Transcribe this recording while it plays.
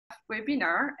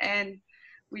webinar, and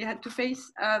we had to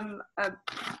face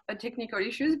a technical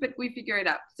issues, but we figured it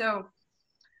out. So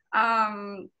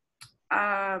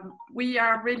we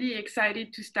are really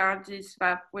excited to start this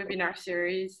webinar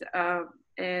series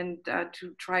and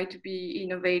to try to be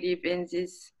innovative in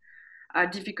this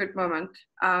difficult moment.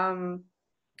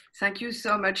 Thank you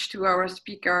so much to our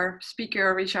speaker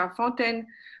Richard Fontaine,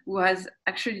 who has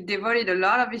actually devoted a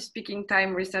lot of his speaking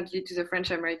time recently to the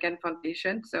French-American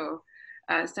Foundation. So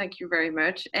thank you very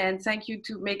much. And thank you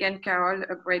to Megan Carroll,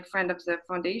 a great friend of the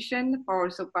foundation, for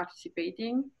also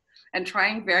participating and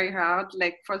trying very hard,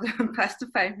 like for the past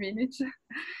 5 minutes.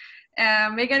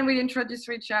 Megan will introduce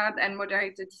Richard and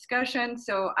moderate the discussion.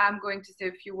 So I'm going to say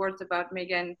a few words about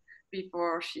Megan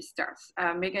before she starts.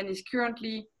 Megan is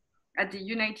currently at the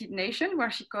United Nations, where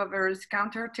she covers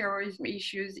counter-terrorism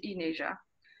issues in Asia.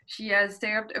 She has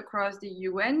served across the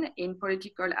UN in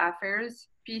political affairs,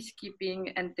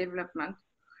 peacekeeping, and development.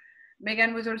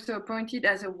 Megan was also appointed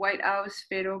as a White House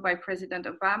Fellow by President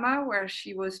Obama, where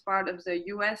she was part of the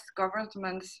US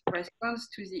government's response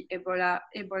to the Ebola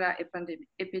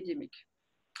epidemic.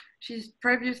 She's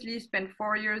previously spent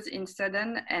 4 years in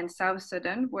Sudan and South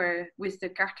Sudan, with the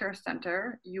Carter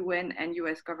Center, UN and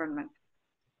US government.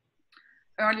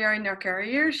 Earlier in her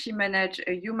career, she managed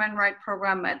a human rights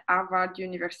program at Harvard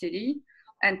University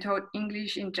and taught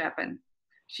English in Japan.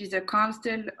 She's a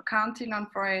Council on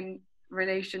Foreign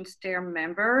Relations term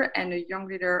member and a young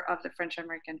leader of the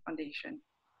French-American Foundation.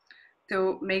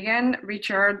 So Megan,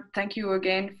 Richard, thank you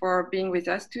again for being with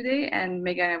us today. And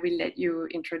Megan, I will let you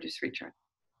introduce Richard.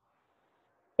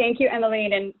 Thank you,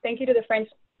 Emmeline, and thank you to the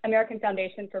French-American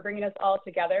Foundation for bringing us all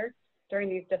together during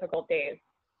these difficult days.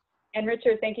 And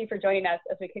Richard, thank you for joining us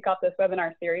as we kick off this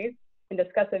webinar series and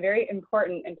discuss a very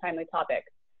important and timely topic,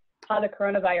 how the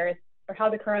coronavirus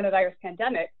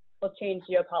pandemic will change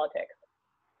geopolitics.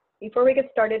 Before we get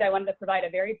started, I wanted to provide a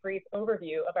very brief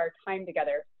overview of our time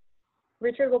together.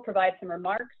 Richard will provide some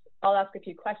remarks, I'll ask a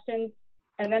few questions,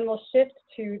 and then we'll shift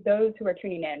to those who are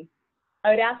tuning in.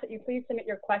 I would ask that you please submit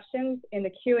your questions in the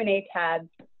Q&A tab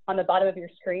on the bottom of your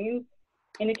screen,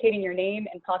 indicating your name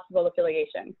and possible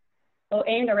affiliation. We'll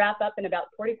aim to wrap up in about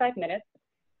 45 minutes.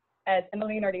 As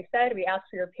Emmeline already said, we ask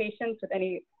for your patience with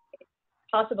any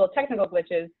possible technical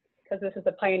glitches, because this is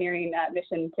a pioneering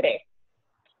mission today.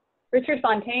 Richard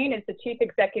Fontaine is the Chief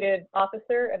Executive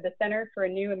Officer of the Center for a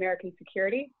New American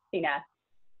Security, CNAS.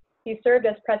 He served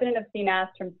as President of CNAS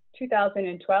from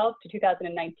 2012 to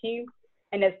 2019,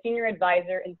 and as Senior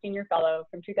Advisor and Senior Fellow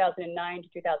from 2009 to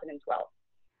 2012.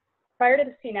 Prior to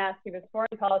the CNAS, he was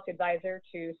Foreign Policy Advisor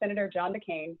to Senator John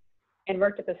McCain and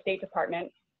worked at the State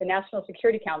Department, the National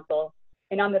Security Council,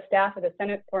 and on the staff of the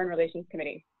Senate Foreign Relations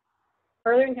Committee.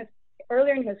 Earlier in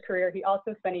his career, he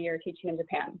also spent a year teaching in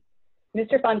Japan.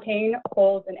 Mr. Fontaine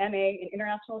holds an MA in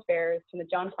International Affairs from the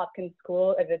Johns Hopkins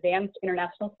School of Advanced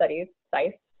International Studies,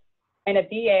 SAIS, and a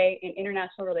BA in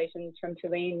International Relations from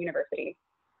Tulane University.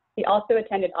 He also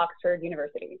attended Oxford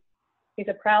University. He's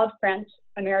a proud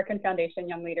French-American Foundation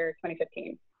Young Leader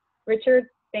 2015. Richard,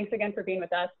 thanks again for being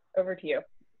with us. Over to you.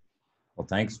 Well,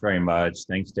 thanks very much.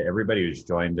 Thanks to everybody who's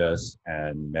joined us,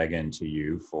 and Megan, to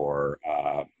you for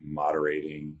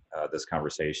moderating this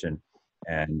conversation,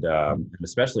 and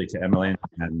especially to Emmeline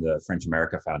and the French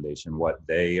America Foundation. What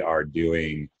they are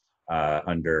doing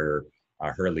under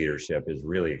her leadership is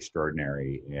really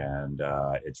extraordinary, and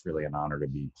it's really an honor to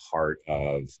be part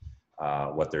of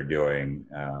what they're doing.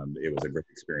 It was a great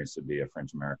experience to be a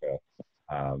French America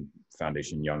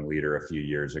Foundation Young Leader a few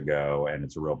years ago, and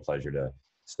it's a real pleasure to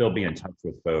still be in touch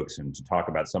with folks and to talk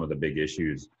about some of the big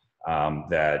issues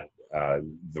that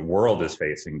the world is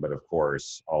facing, but of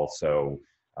course also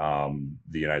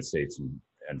the United States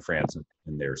and France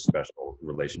and their special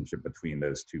relationship between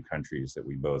those two countries that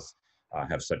we both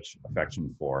have such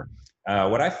affection for.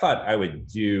 What I thought I would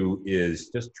do is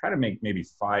just try to make maybe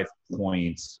 5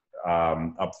 points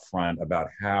up front about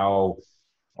how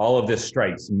all of this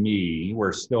strikes me.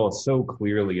 We're still so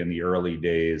clearly in the early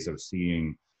days of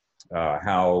seeing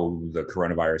how the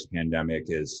coronavirus pandemic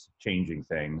is changing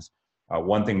things.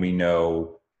 One thing we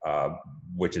know,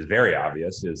 which is very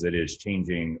obvious, is that it is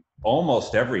changing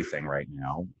almost everything right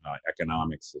now,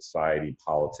 economics, society,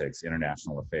 politics,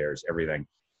 international affairs, everything,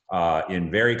 in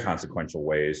very consequential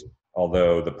ways,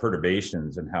 although the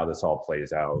perturbations and how this all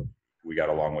plays out, we got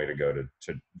a long way to go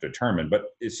to determine. But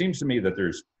it seems to me that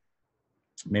there's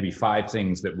maybe 5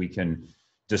 things that we can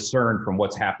discern from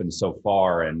what's happened so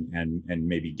far, and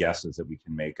maybe guesses that we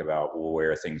can make about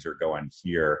where things are going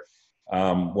here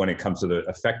when it comes to the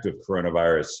effect of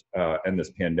coronavirus and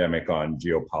this pandemic on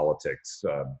geopolitics,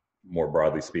 more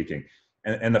broadly speaking.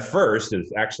 And the first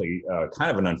is actually kind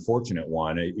of an unfortunate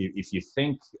one. If you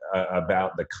think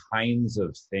about the kinds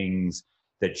of things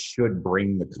that should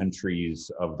bring the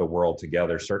countries of the world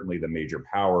together, certainly the major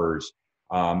powers,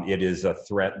 it is a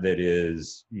threat that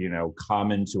is,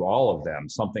 common to all of them,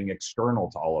 something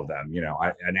external to all of them,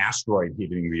 an asteroid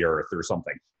hitting the Earth or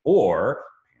something, or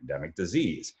pandemic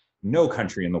disease. No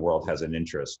country in the world has an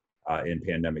interest in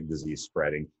pandemic disease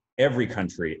spreading. Every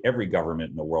country, every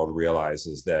government in the world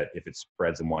realizes that if it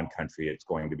spreads in one country, it's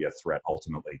going to be a threat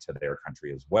ultimately to their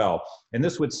country as well. And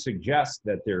this would suggest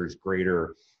that there's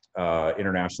greater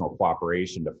international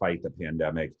cooperation to fight the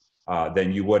pandemic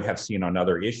than you would have seen on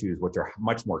other issues, which are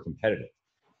much more competitive.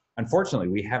 Unfortunately,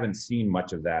 we haven't seen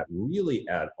much of that really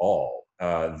at all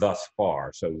thus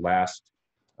far. So last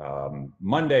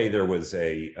Monday, there was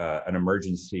an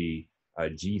emergency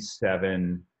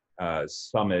G7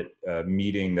 summit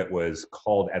meeting that was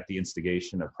called at the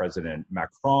instigation of President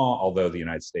Macron. Although the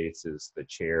United States is the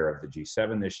chair of the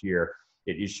G7 this year,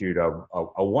 it issued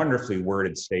a wonderfully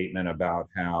worded statement about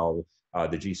how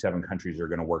the G7 countries are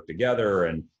going to work together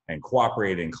and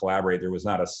cooperate and collaborate. There was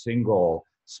not a single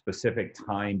specific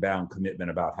time-bound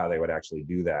commitment about how they would actually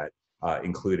do that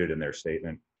included in their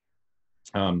statement.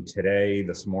 Today,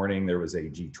 this morning, there was a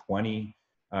G20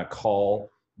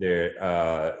 call there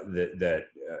that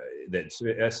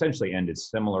essentially ended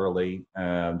similarly.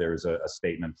 There's a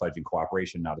statement pledging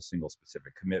cooperation, not a single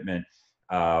specific commitment.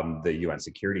 The UN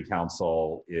Security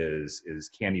Council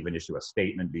can't even issue a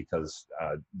statement because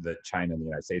China and the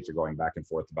United States are going back and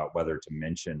forth about whether to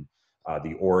mention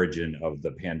the origin of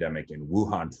the pandemic in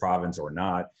Wuhan province or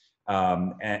not.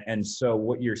 And so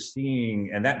what you're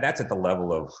seeing, and that's at the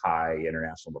level of high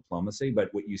international diplomacy, but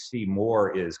what you see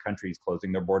more is countries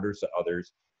closing their borders to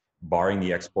others, barring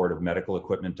the export of medical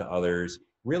equipment to others,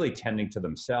 really tending to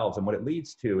themselves. And what it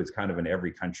leads to is kind of an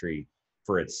every country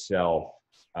for itself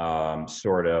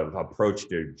sort of approach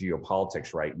to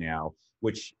geopolitics right now,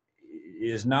 which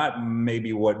is not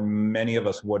maybe what many of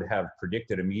us would have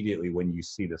predicted immediately when you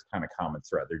see this kind of common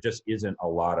threat. There just isn't a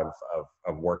lot of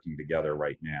working together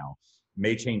right now.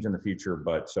 May change in the future,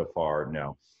 but so far,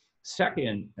 no.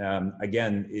 Second,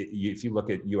 again, if you look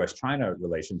at US-China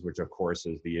relations, which of course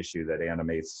is the issue that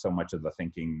animates so much of the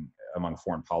thinking among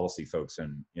foreign policy folks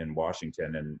in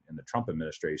Washington and in the Trump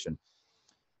administration,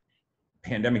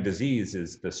 pandemic disease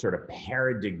is the sort of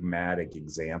paradigmatic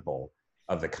example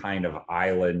of the kind of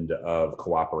island of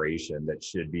cooperation that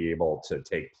should be able to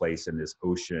take place in this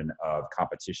ocean of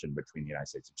competition between the United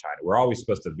States and China. We're always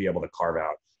supposed to be able to carve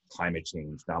out climate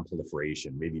change,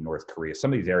 non-proliferation, maybe North Korea,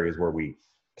 some of these areas where we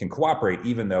can cooperate,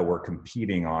 even though we're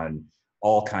competing on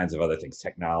all kinds of other things,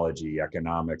 technology,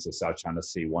 economics, the South China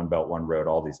Sea, One Belt, One Road,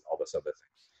 all this other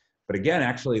things. But again,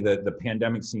 actually, the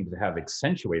pandemic seems to have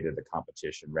accentuated the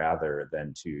competition rather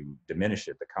than to diminish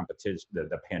it. The competition,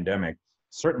 the pandemic,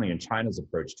 certainly in China's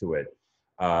approach to it,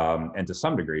 and to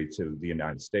some degree to the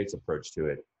United States' approach to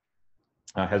it,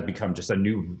 has become just a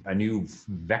new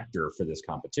vector for this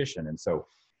competition. And so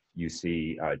you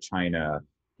see China,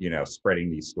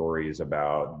 spreading these stories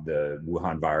about the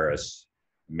Wuhan virus,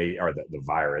 the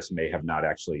virus may have not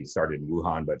actually started in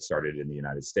Wuhan, but started in the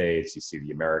United States. You see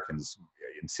the Americans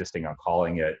insisting on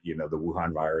calling it, the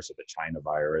Wuhan virus or the China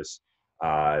virus.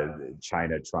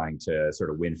 China trying to sort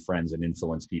of win friends and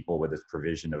influence people with its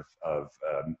provision of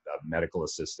medical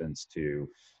assistance to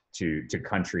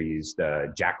countries.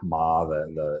 Jack Ma,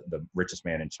 the richest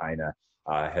man in China,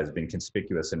 has been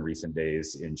conspicuous in recent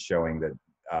days in showing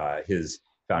that his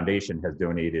foundation has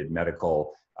donated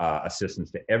medical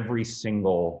assistance to every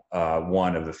single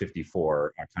one of the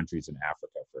 54 countries in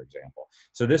Africa, for example.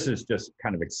 So this has just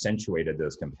kind of accentuated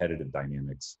those competitive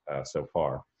dynamics so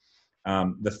far.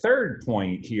 The third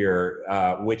point here,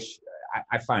 which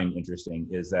I find interesting,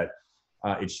 is that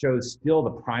it shows still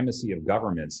the primacy of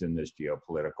governments in this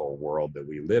geopolitical world that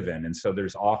we live in. And so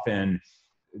there's often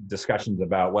discussions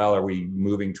about, well, are we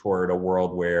moving toward a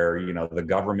world where, the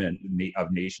government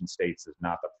of nation states is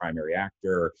not the primary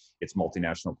actor, it's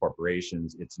multinational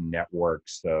corporations, it's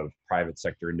networks of private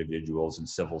sector individuals and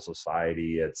civil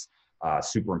society, it's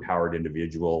super empowered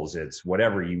individuals, it's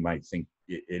whatever you might think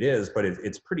it is, but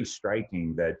it's pretty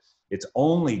striking that it's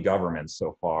only governments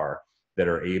so far that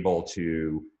are able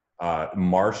to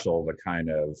marshal the kind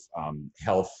of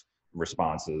health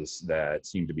responses that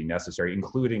seem to be necessary,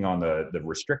 including on the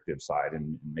restrictive side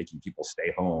and making people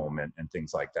stay home and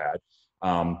things like that.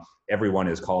 Everyone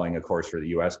is calling, of course, for the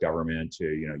U.S. government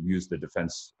to use the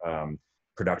Defense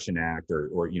Production Act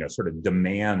or sort of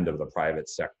demand of the private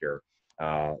sector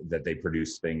that they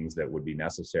produce things that would be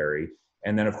necessary.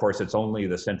 And then, of course, it's only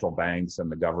the central banks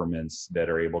and the governments that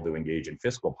are able to engage in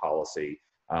fiscal policy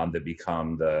that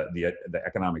become the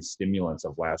economic stimulants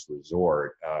of last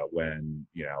resort when,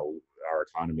 you know, our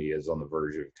economy is on the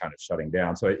verge of kind of shutting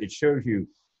down. So it shows you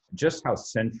just how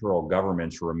central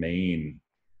governments remain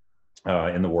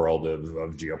in the world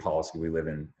of geopolitics we live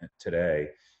in today.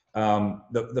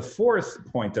 The fourth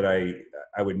point that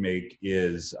I would make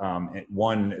is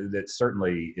one that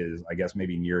certainly is, I guess,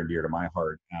 maybe near and dear to my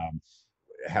heart,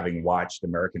 having watched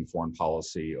American foreign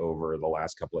policy over the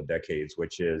last couple of decades,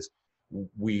 which is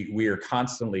we are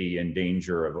constantly in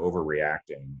danger of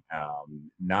overreacting,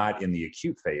 not in the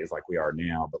acute phase like we are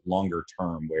now, but longer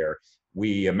term, where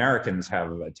we Americans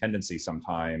have a tendency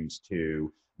sometimes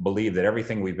to believe that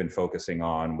everything we've been focusing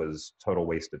on was total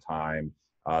waste of time,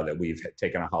 that we've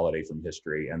taken a holiday from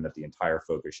history, and that the entire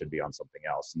focus should be on something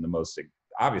else. And the most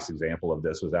obvious example of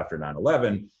this was after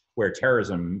 9/11, where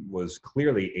terrorism was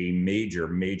clearly a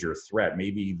major threat,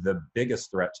 maybe the biggest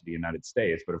threat to the United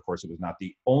States, but of course it was not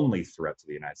the only threat to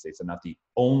the United States and not the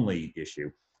only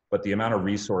issue, but the amount of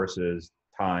resources,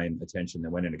 time, attention that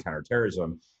went into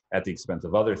counterterrorism at the expense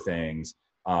of other things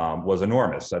was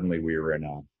enormous. Suddenly we were in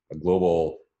a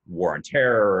global war on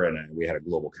terror, and we had a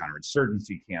global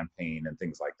counterinsurgency campaign and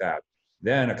things like that.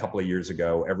 Then a couple of years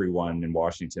ago, everyone in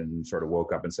Washington sort of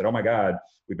woke up and said, oh my God,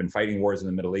 we've been fighting wars in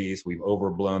the Middle East. We've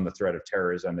overblown the threat of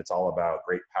terrorism. It's all about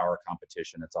great power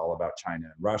competition. It's all about China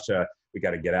and Russia. We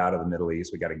got to get out of the Middle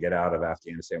East. We got to get out of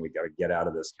Afghanistan. We got to get out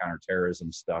of this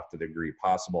counterterrorism stuff to the degree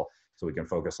possible so we can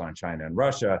focus on China and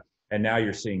Russia. And now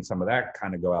you're seeing some of that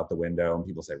kind of go out the window, and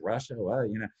people say, Russia, well,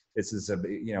 you know, this is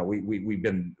we've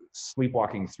been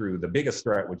sleepwalking through the biggest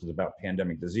threat, which is about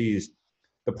pandemic disease.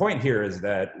 The point here is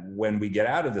that when we get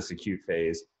out of this acute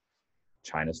phase,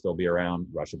 China still be around,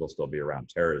 Russia will still be around,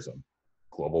 terrorism,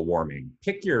 global warming,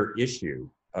 pick your issue.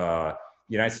 The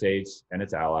United States and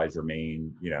its allies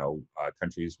remain,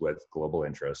 countries with global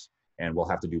interests, and we'll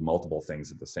have to do multiple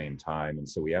things at the same time. And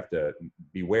so we have to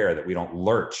beware that we don't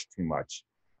lurch too much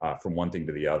from one thing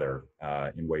to the other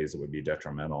in ways that would be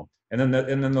detrimental. And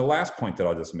then the last point that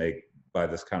I'll just make by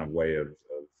this kind of way of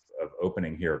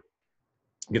opening here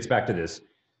gets back to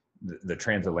the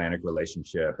transatlantic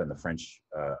relationship and the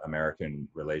French-American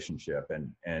relationship.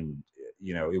 And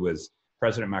it was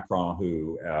President Macron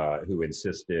who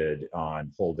insisted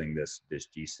on holding this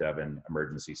G7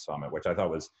 emergency summit, which I thought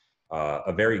was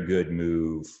a very good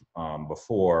move.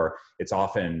 Before, it's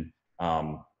often,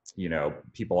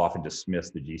 people often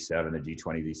dismiss the G7, the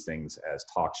G20, these things as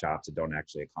talk shops that don't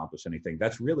actually accomplish anything.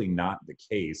 That's really not the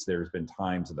case. There's been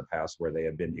times in the past where they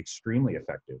have been extremely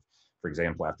effective. For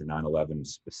example, after 9/11,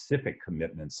 specific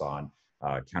commitments on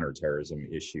counterterrorism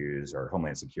issues or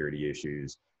homeland security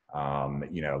issues,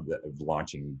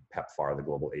 launching PEPFAR, the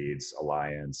Global AIDS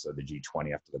Alliance, the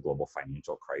G20 after the global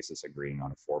financial crisis, agreeing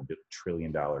on a $4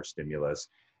 trillion stimulus,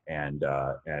 and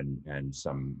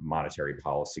some monetary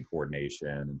policy coordination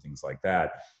and things like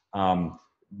that. So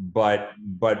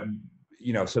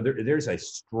there's a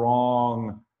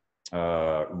strong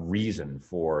reason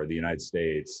for the United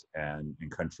States and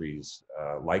countries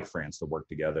like France to work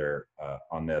together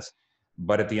on this.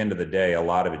 But at the end of the day, a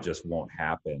lot of it just won't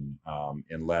happen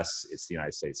unless it's the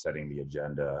United States setting the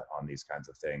agenda on these kinds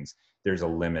of things. There's a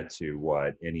limit to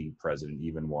what any president,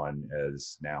 even one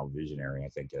as now visionary, I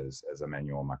think, as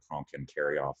Emmanuel Macron, can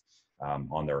carry off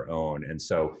on their own. And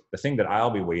so the thing that I'll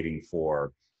be waiting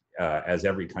for as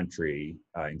every country,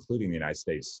 including the United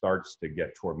States, starts to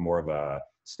get toward more of a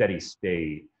steady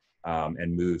state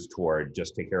and moves toward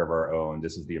just take care of our own,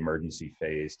 this is the emergency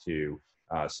phase, to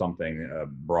something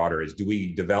broader, is do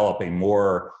we develop a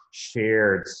more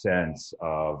shared sense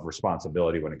of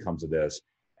responsibility when it comes to this?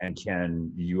 And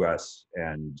can the US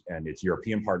and its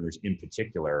European partners in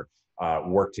particular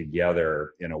work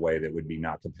together in a way that would be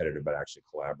not competitive, but actually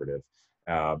collaborative?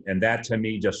 And that, to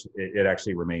me, just it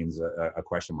actually remains a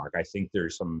question mark. I think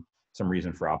there's some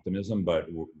reason for optimism, but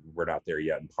we're not there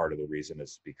yet. And part of the reason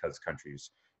is because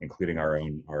countries, including our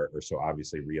own, are so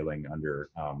obviously reeling under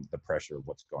the pressure of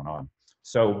what's going on.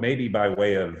 So maybe by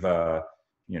way of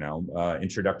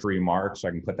introductory remarks,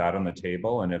 I can put that on the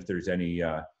table. And if there's any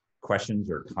questions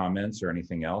or comments or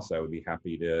anything else, I would be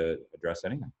happy to address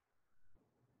anything.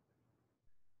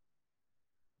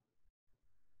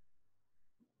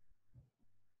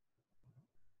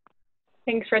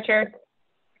 Thanks, Richard.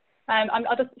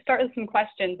 I'll just start with some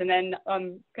questions, and then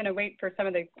I'm going to wait for some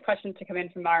of the questions to come in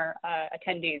from our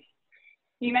attendees.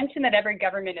 You mentioned that every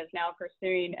government is now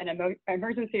pursuing an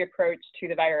emergency approach to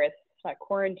the virus, like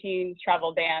quarantines,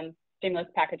 travel bans, stimulus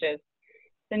packages.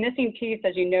 The missing piece,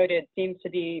 as you noted, seems to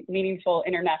be meaningful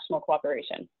international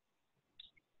cooperation.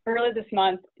 Earlier this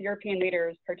month, European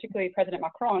leaders, particularly President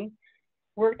Macron,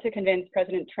 worked to convince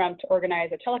President Trump to organize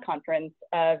a teleconference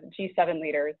of G7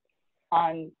 leaders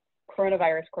on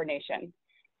coronavirus coordination.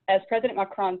 As President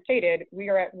Macron stated, we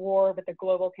are at war with a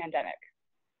global pandemic.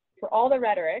 For all the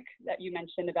rhetoric that you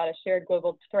mentioned about a shared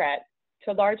global threat,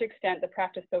 to a large extent, the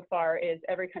practice so far is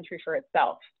every country for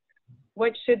itself.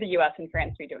 What should the US and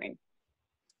France be doing?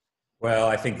 Well,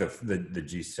 I think the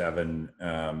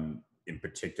G7 in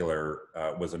particular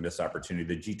was a missed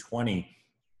opportunity. The G20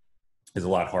 is a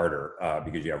lot harder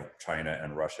because you have China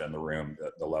and Russia in the room.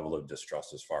 The level of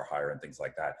distrust is far higher and things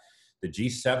like that. The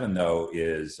G7, though,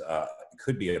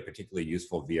 could be a particularly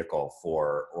useful vehicle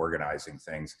for organizing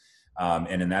things.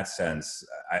 And in that sense,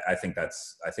 I think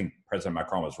President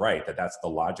Macron was right that that's the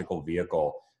logical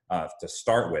vehicle to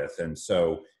start with. And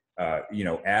so,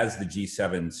 as the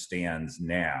G7 stands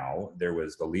now, there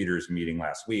was the leaders meeting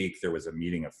last week. There was a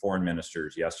meeting of foreign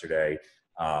ministers yesterday.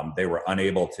 They were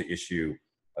unable to issue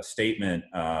a statement,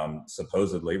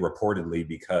 reportedly,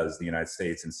 because the United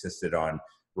States insisted on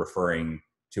referring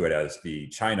to it as the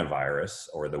China virus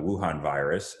or the Wuhan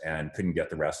virus and couldn't get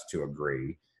the rest to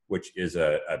agree, which is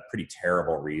a pretty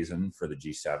terrible reason for the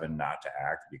G7 not to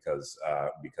act because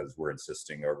we're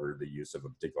insisting over the use of a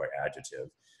particular adjective.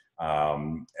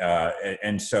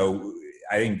 And so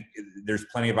I think there's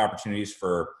plenty of opportunities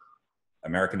for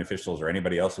American officials or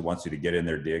anybody else who wants you to get in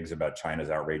their digs about China's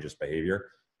outrageous behavior,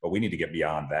 but we need to get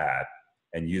beyond that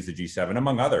and use the G7,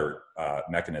 among other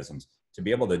mechanisms, to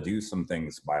be able to do some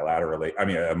things multilaterally.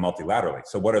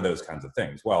 So what are those kinds of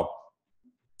things? Well,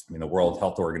 the World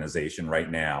Health Organization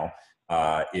right now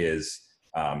is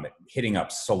hitting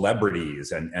up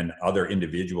celebrities and other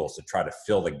individuals to try to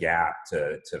fill the gap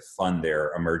to fund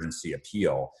their emergency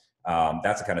appeal.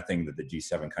 That's the kind of thing that the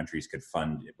G7 countries could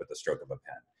fund with the stroke of a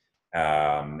pen.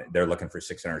 They're looking for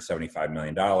 $675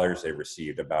 million. They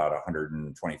received about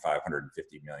 125,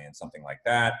 150 million, something like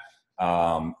that.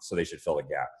 So they should fill the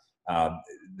gap.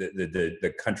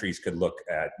 The countries could look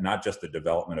at not just the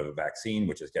development of a vaccine,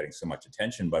 which is getting so much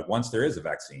attention, but once there is a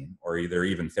vaccine or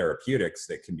even therapeutics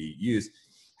that can be used,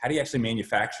 how do you actually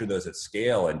manufacture those at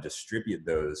scale and distribute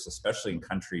those, especially in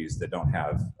countries that don't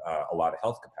have a lot of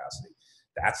health capacity?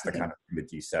 That's the kind of thing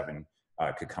that G7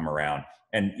 could come around.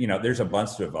 And there's a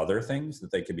bunch of other things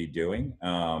that they could be doing,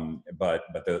 but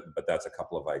that's a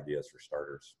couple of ideas for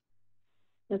starters.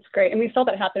 That's great. And we saw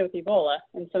that happen with Ebola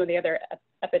and some of the other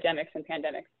epidemics and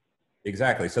pandemics.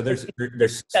 Exactly. So there's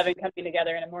seven coming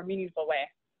together in a more meaningful way.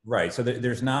 Right. So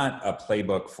there's not a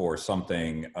playbook for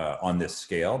something on this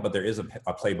scale, but there is a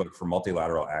playbook for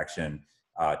multilateral action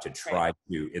to try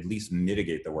to at least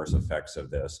mitigate the worst effects of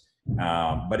this.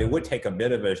 But it would take a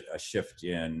bit of a shift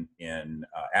in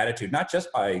attitude, not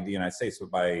just by the United States, but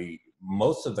by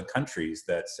most of the countries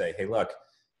that say, hey, look,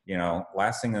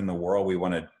 last thing in the world we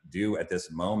want to do at this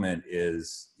moment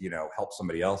is, help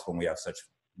somebody else when we have such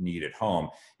need at home.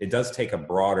 It does take a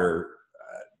broader,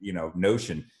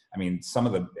 notion. I mean, some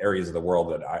of the areas of the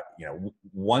world that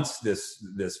once this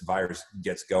virus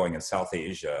gets going in South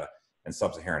Asia and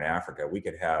Sub-Saharan Africa, we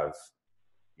could have,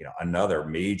 another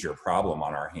major problem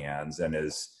on our hands. And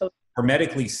as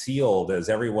hermetically sealed as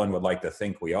everyone would like to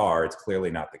think we are, it's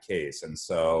clearly not the case. And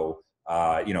so,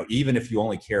 even if you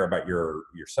only care about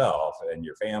yourself and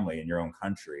your family and your own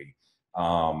country,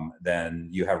 then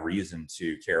you have reason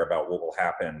to care about what will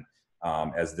happen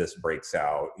as this breaks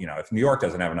out. If New York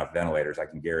doesn't have enough ventilators, I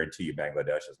can guarantee you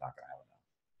Bangladesh is not going to have enough.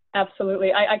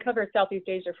 Absolutely. I cover Southeast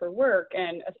Asia for work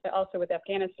and also with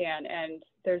Afghanistan. And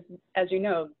there's, as you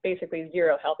know, basically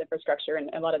zero health infrastructure in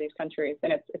a lot of these countries,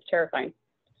 and it's terrifying.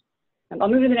 I'll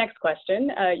move to the next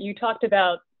question. You talked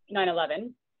about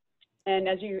 9/11. And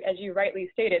as you rightly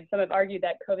stated, some have argued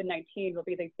that COVID-19 will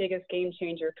be the biggest game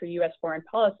changer for U.S. foreign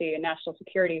policy and national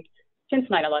security since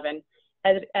 9/11,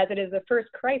 as it is the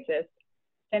first crisis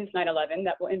since 9/11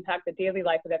 that will impact the daily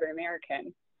life of every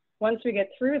American. Once we get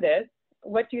through this,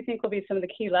 what do you think will be some of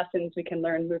the key lessons we can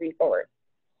learn moving forward?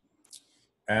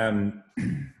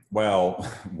 Well,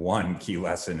 one key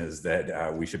lesson is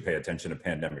that we should pay attention to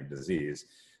pandemic disease.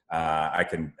 I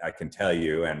can tell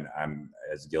you, and I'm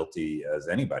as guilty as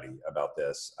anybody about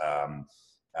this,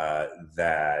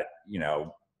 that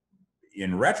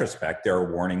in retrospect, there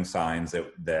are warning signs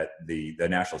that the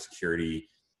national security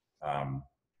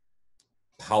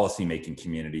policymaking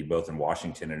community, both in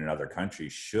Washington and in other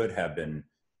countries, should have been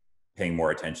paying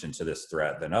more attention to this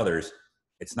threat than others.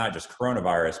 It's not just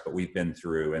coronavirus, but we've been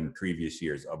through in previous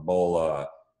years Ebola,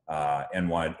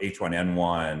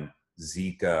 H1N1.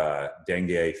 Zika,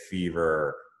 dengue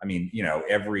fever. I mean,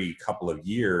 every couple of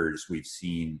years we've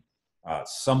seen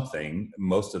something.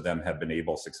 Most of them have been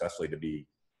able successfully to be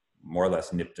more or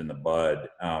less nipped in the bud.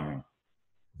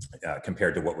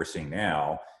 compared to what we're seeing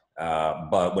now.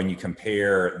 But when you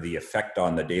compare the effect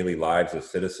on the daily lives of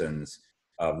citizens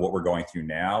of what we're going through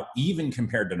now, even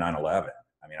compared to 9/11,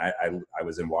 I mean, I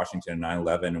was in Washington in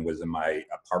 9/11 and was in my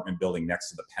apartment building next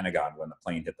to the Pentagon when the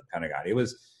plane hit the Pentagon. It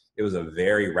was a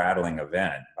very rattling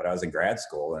event, but I was in grad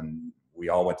school and we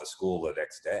all went to school the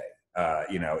next day.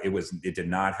 It did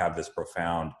not have as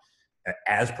profound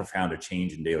a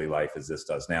change in daily life as this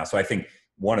does now. So I think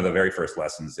one of the very first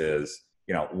lessons is,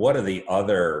 what are the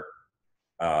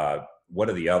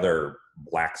other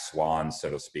black swans, so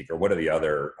to speak, or what are the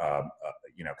other,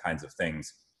 kinds of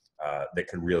things that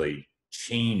could really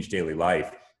change daily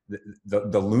life?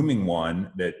 The looming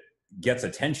one that gets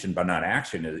attention but not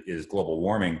action is global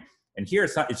warming. And here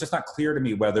it's just not clear to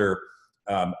me whether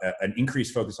an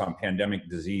increased focus on pandemic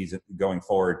disease going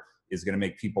forward is going to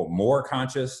make people more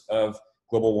conscious of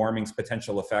global warming's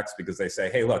potential effects, because they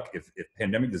say, hey, look, if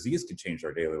pandemic disease could change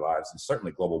our daily lives, and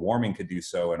certainly global warming could do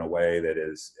so in a way that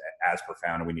is as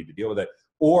profound and we need to deal with it,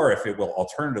 or if it will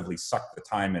alternatively suck the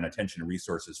time and attention and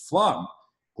resources from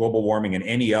global warming and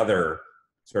any other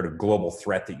sort of global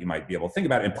threat that you might be able to think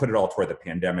about, and put it all toward the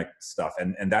pandemic stuff.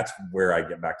 And that's where I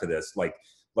get back to this, like,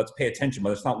 let's pay attention, but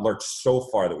let's not lurch so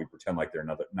far that we pretend like there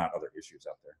are not other issues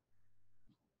out there.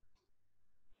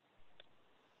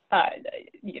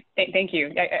 Thank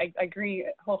you. I agree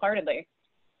wholeheartedly.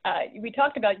 We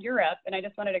talked about Europe, and I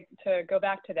just wanted to go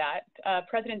back to that.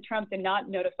 President Trump did not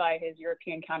notify his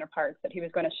European counterparts that he was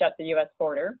going to shut the U.S.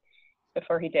 border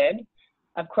before he did.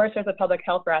 Of course, there's a public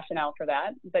health rationale for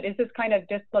that, but is this kind of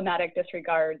diplomatic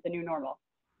disregard the new normal?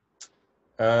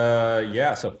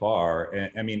 Yeah, so far.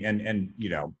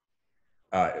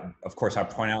 Of course, I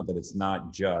point out that it's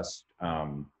not just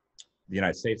the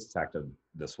United States that's acted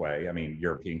this way. I mean,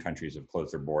 European countries have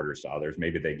closed their borders to others.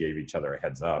 Maybe they gave each other a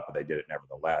heads up, but they did it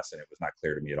nevertheless. And it was not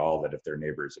clear to me at all that if their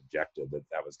neighbors objected,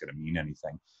 that was going to mean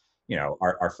anything.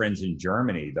 Our friends in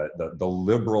Germany, the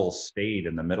liberal state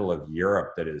in the middle of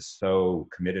Europe that is so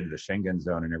committed to the Schengen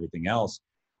zone and everything else,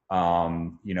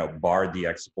 barred the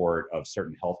export of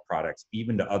certain health products,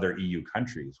 even to other EU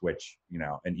countries, which,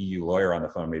 an EU lawyer on the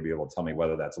phone may be able to tell me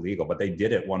whether that's legal, but they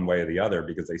did it one way or the other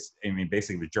because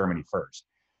basically it was Germany first.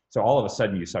 So all of a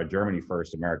sudden you saw Germany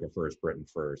first, America first, Britain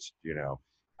first, that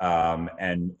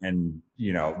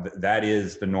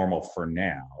is the normal for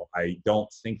now. I don't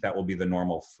think that will be the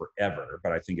normal forever,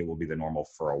 but I think it will be the normal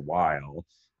for a while,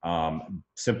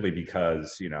 simply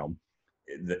because,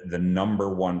 the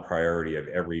number one priority of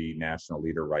every national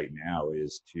leader right now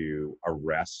is to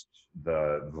arrest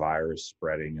the virus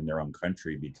spreading in their own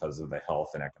country because of the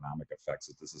health and economic effects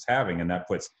that this is having. And that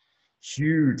puts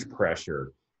huge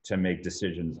pressure to make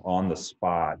decisions on the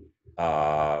spot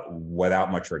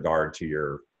without much regard to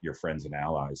your friends and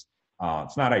allies.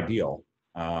 It's not ideal.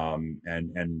 And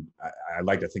I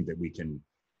like to think that we can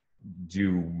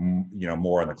do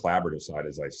more on the collaborative side,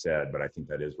 as I said, but I think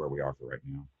that is where we are for right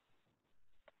now.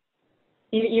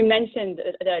 You mentioned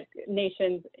that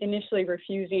nations initially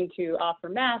refusing to offer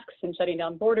masks and shutting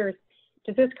down borders.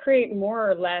 Does this create more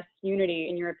or less unity,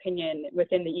 in your opinion,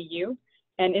 within the EU?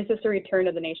 And is this a return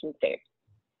of the nation state?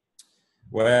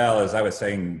 Well, as I was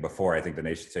saying before, I think the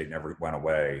nation state never went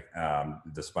away,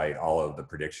 despite all of the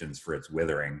predictions for its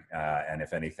withering. And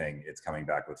if anything, it's coming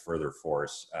back with further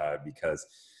force because,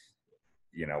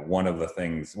 one of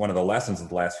the lessons of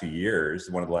the last few years,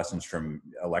 one of the lessons from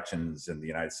elections in the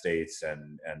United States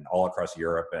and all across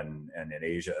Europe and in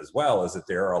Asia as well, is that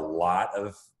there are a lot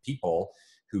of people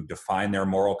who define their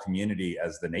moral community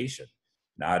as the nation,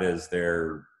 not as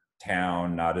their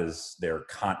town, not as their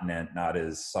continent, not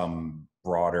as some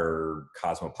broader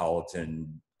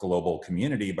cosmopolitan global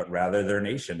community, but rather their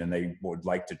nation. And they would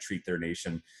like to treat their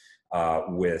nation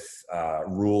with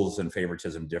rules and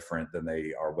favoritism different than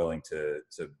they are willing to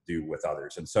do with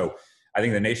others. And so I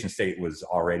think the nation state was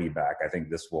already back. I think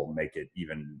this will make it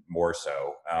even more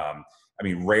so.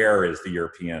 Rare is the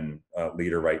European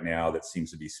leader right now that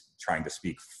seems to be trying to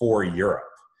speak for Europe,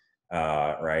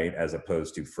 right? As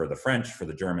opposed to for the French, for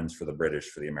the Germans, for the British,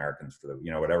 for the Americans, for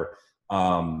the, whatever.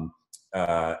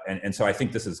 And so I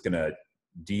think this is going to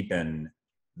deepen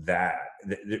that.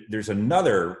 There's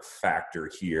another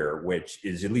factor here, which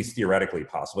is at least theoretically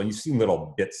possible. And you've seen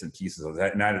little bits and pieces of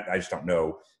that. And I just don't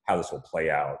know how this will play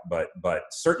out. But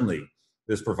certainly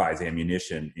this provides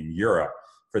ammunition in Europe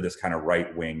for this kind of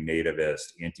right-wing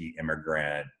nativist,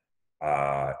 anti-immigrant,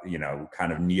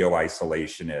 kind of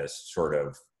neo-isolationist sort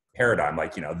of paradigm.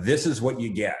 Like, this is what you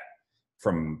get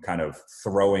from kind of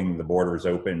throwing the borders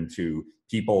open to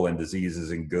people and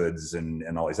diseases and goods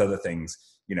and all these other things.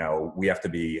 We have to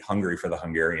be hungry for the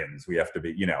Hungarians. We have to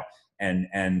be, and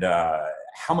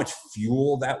how much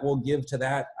fuel that will give to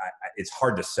that, it's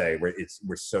hard to say.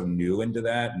 We're so new into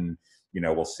that, and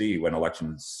we'll see when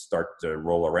elections start to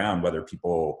roll around whether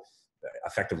people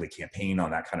effectively campaign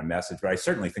on that kind of message. But I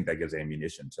certainly think that gives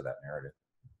ammunition to that narrative.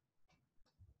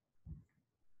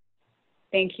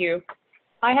 Thank you.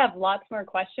 I have lots more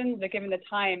questions, but given the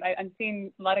time, I'm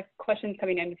seeing a lot of questions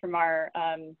coming in from our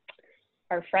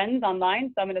friends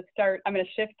online. So I'm going to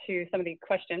shift to some of these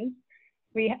questions.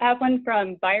 We have one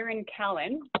from Byron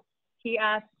Callan. He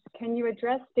asks, can you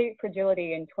address state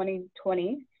fragility in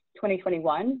 2020,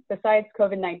 2021? Besides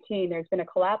COVID-19, there's been a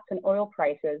collapse in oil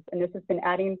prices, and this has been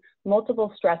adding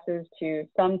multiple stresses to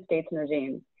some states and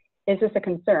regimes. Is this a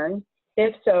concern?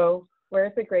 If so, where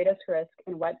is the greatest risk,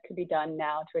 and what could be done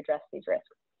now to address these risks?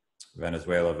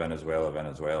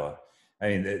 Venezuela. I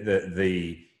mean,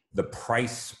 the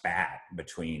price spat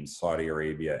between Saudi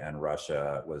Arabia and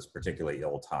Russia was particularly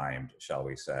ill-timed, shall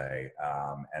we say?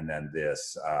 And then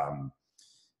this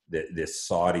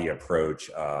Saudi approach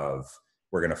of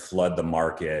we're going to flood the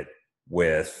market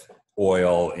with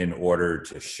oil in order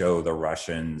to show the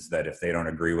Russians that if they don't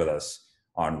agree with us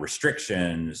on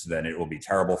restrictions, then it will be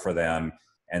terrible for them.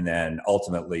 And then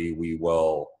ultimately we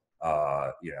will,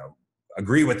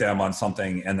 agree with them on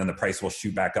something, and then the price will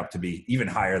shoot back up to be even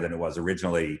higher than it was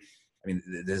originally. I mean,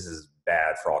 this is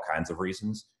bad for all kinds of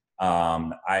reasons.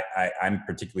 I'm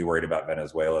particularly worried about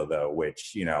Venezuela, though,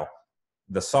 which,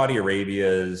 the Saudi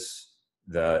Arabias,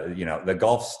 the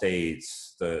Gulf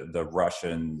states, the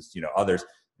Russians, others,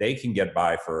 they can get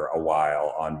by for a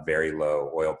while on very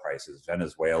low oil prices.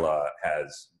 Venezuela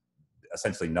has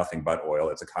essentially nothing but oil.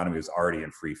 Its economy was already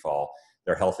in free fall.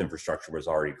 Their health infrastructure was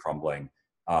already crumbling.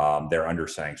 They're under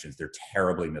sanctions. They're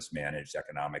terribly mismanaged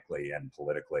economically and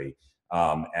politically.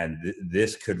 And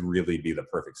this could really be the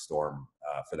perfect storm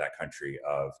for that country,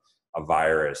 of a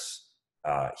virus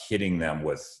hitting them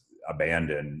with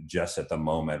abandon just at the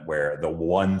moment where the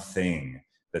one thing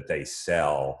that they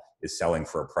sell is selling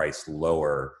for a price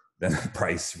lower than the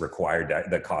price required,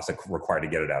 the cost required to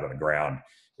get it out of the ground.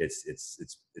 It's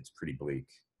pretty bleak.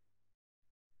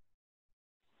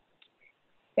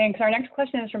 Thanks. Our next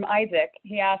question is from Isaac.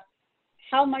 He asks,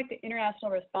 how might the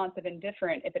international response have been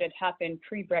different if it had happened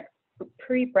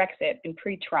pre-Brexit and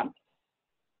pre-Trump?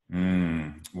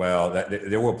 Well,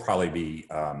 there will probably be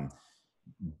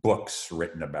books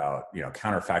written about,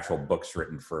 counterfactual books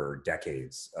written for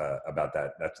decades about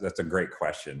that. That's a great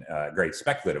question, great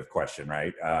speculative question,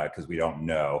 right? Because we don't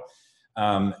know.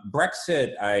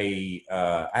 Brexit, I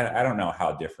don't know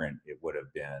how different it would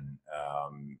have been,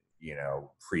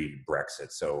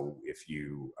 pre-Brexit. So if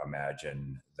you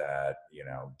imagine that,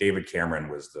 David Cameron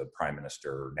was the prime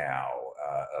minister now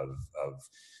of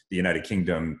the United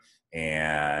Kingdom,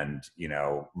 and,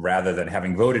 rather than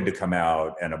having voted to come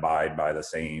out and abide by the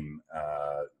same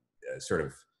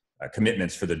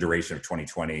commitments for the duration of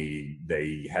 2020,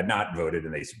 they had not voted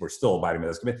and they were still abiding by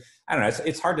those commitments. I don't know.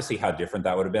 It's hard to see how different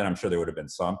that would have been. I'm sure there would have been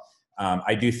some.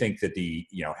 I do think that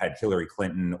had Hillary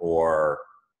Clinton or,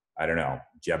 I don't know,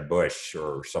 Jeb Bush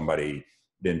or somebody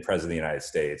been president of the United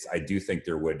States, I do think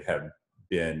there would have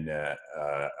been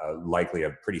likely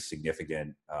a pretty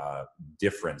significant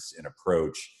difference in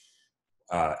approach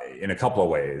in a couple of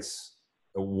ways.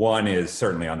 One is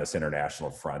certainly on this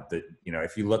international front, that,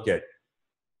 if you look at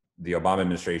the Obama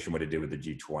administration, what it did with the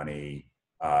G20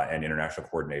 and international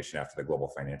coordination after the global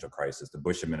financial crisis, the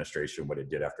Bush administration, what it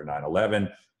did after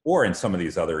 9/11, or in some of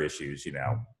these other issues,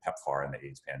 PEPFAR and the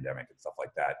AIDS pandemic and stuff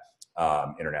like that,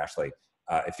 internationally.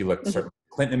 If you look at the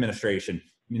Clinton administration,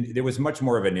 I mean, there was much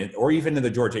more of or even in the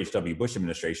George H.W. Bush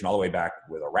administration, all the way back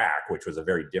with Iraq, which was a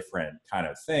very different kind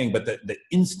of thing. But the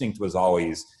instinct was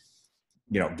always,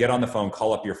 get on the phone,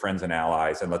 call up your friends and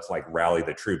allies, and let's rally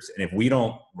the troops. And if we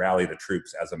don't rally the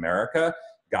troops as America,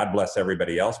 God bless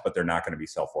everybody else, but they're not going to be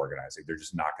self-organizing. They're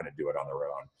just not going to do it on their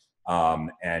own.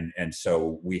 And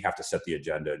so we have to set the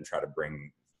agenda and try to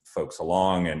bring folks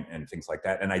along and things like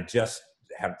that. And I just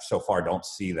so far don't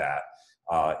see that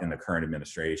in the current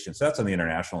administration. So that's on the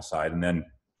international side. And then,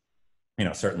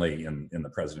 certainly in the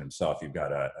president himself, you've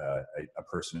got a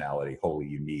personality wholly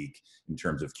unique in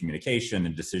terms of communication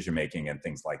and decision-making and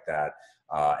things like that,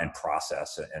 and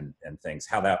process and things.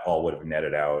 How that all would have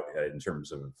netted out in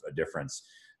terms of a difference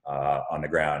on the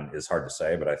ground is hard to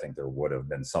say, but I think there would have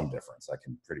been some difference. I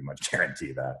can pretty much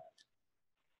guarantee that.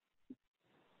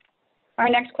 Our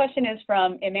next question is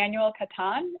from Emmanuel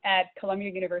Catan at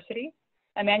Columbia University.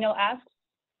 Emmanuel asks,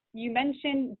 you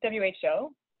mentioned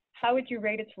WHO. How would you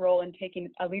rate its role in taking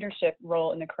a leadership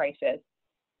role in the crisis?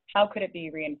 How could it be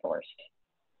reinforced?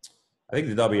 I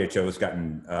think the WHO has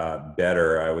gotten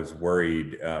better. I was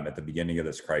worried at the beginning of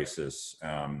this crisis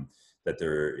that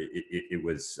it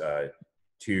was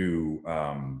too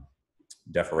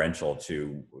deferential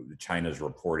to China's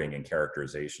reporting and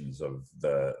characterizations of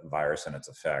the virus and its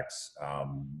effects,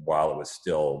 while it was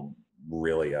still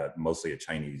really mostly a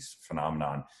Chinese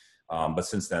phenomenon. But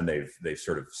since then, they've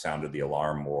sort of sounded the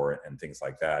alarm more and things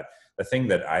like that. The thing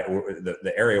that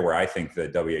the area where I think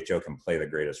the WHO can play the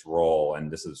greatest role,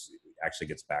 and this is actually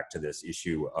gets back to this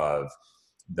issue of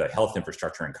the health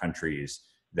infrastructure in countries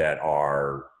that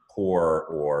are poor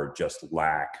or just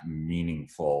lack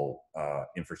meaningful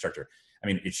infrastructure. I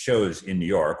mean, it shows in New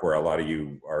York, where a lot of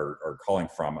you are calling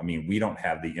from. I mean, we don't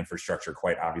have the infrastructure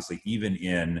quite obviously, even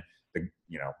in the,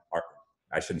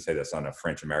 I shouldn't say this on a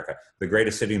French America, the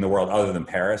greatest city in the world other than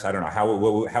Paris. I don't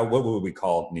know, what would we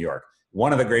call New York?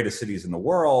 One of the greatest cities in the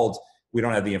world. We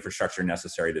don't have the infrastructure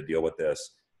necessary to deal with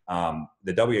this. The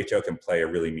WHO can play a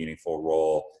really meaningful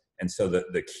role. And so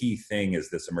the key thing is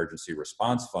this emergency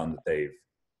response fund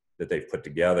that they've put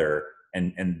together.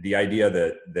 And the idea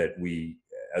that we,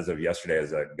 as of yesterday,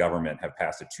 as a government, have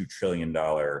passed a $2 trillion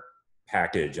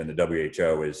package, and the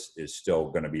WHO is still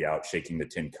going to be out shaking the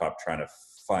tin cup trying to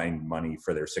find money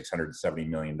for their $670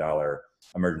 million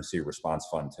emergency response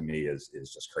fund, to me is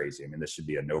just crazy. I mean, this should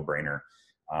be a no-brainer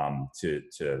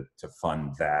to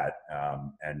fund that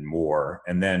and more.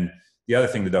 And then the other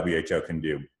thing the WHO can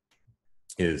do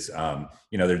is, there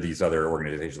are these other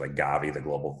organizations like Gavi, the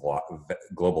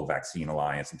Global Vaccine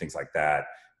Alliance, and things like that,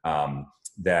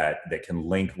 that can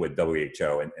link with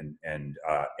WHO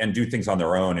and do things on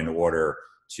their own in order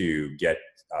to get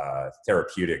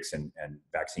therapeutics and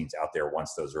vaccines out there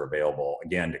once those are available,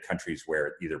 again, to countries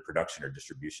where either production or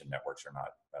distribution networks are not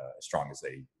as strong as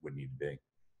they would need to be.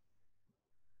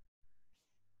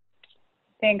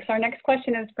 Thanks. Our next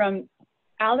question is from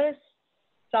Alice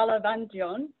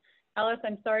Salavandion. Alice,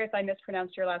 I'm sorry if I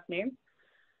mispronounced your last name.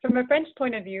 From a French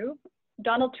point of view,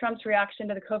 Donald Trump's reaction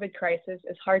to the COVID crisis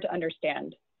is hard to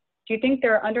understand. Do you think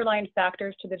there are underlying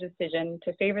factors to the decision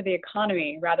to favor the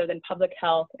economy rather than public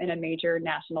health in a major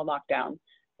national lockdown,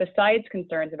 besides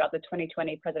concerns about the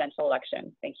 2020 presidential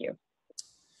election? Thank you.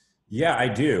 Yeah, I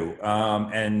do.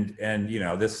 And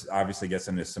this obviously gets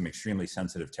into some extremely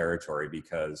sensitive territory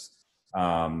because,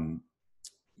 so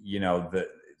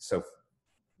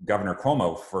Governor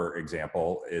Cuomo, for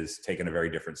example, is taking a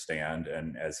very different stand.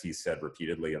 And as he said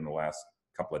repeatedly in the last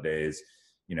couple of days,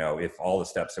 if all the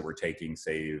steps that we're taking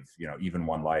save, even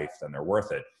one life, then they're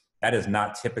worth it. That is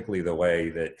not typically the way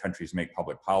that countries make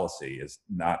public policy. Is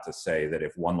not to say that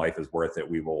if one life is worth it,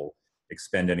 we will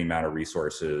expend any amount of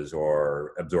resources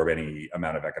or absorb any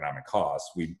amount of economic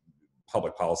costs.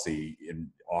 Public policy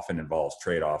often involves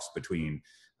trade-offs between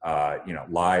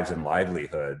lives and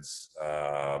livelihoods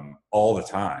all the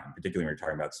time, particularly when you're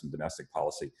talking about some domestic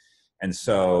policy. And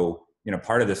so,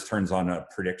 part of this turns on a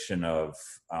prediction of,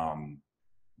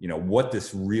 what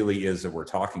this really is that we're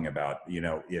talking about.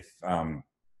 If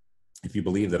you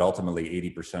believe that ultimately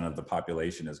 80% of the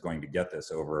population is going to get this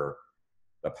over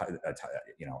a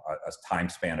time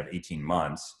span of 18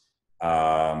 months,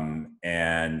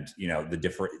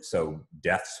 so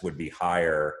deaths would be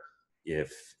higher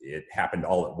if it happened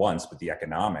all at once, but the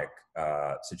economic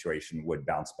situation would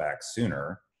bounce back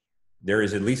sooner. There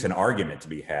is at least an argument to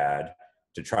be had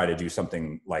to try to do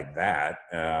something like that,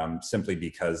 simply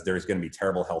because there's going to be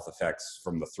terrible health effects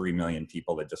from the 3 million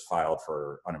people that just filed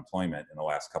for unemployment in the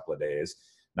last couple of days,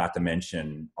 not to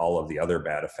mention all of the other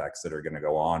bad effects that are going to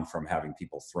go on from having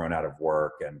people thrown out of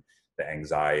work and the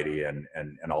anxiety and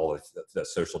all of the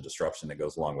social disruption that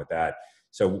goes along with that.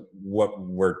 So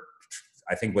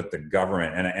I think what the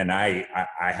government, and I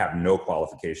have no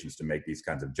qualifications to make these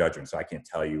kinds of judgments, so I can't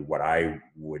tell you what I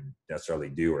would necessarily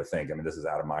do or think. I mean, this is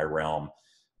out of my realm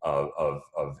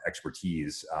of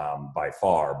expertise by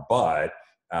far, but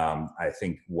I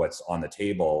think what's on the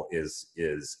table is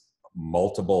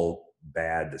multiple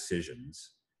bad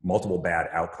decisions, multiple bad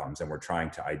outcomes, and we're trying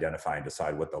to identify and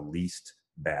decide what the least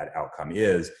bad outcome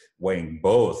is, weighing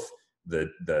both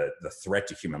the threat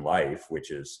to human life,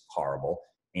 which is horrible,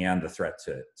 and the threat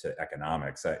to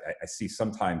economics. I see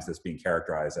sometimes this being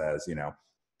characterized as,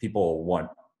 people want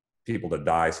people to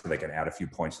die so they can add a few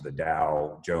points to the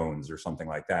Dow Jones or something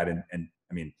like that. And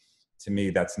I mean, to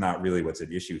me, that's not really what's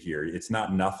at issue here. It's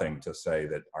not nothing to say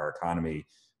that our economy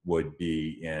would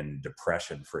be in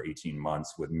depression for 18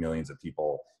 months with millions of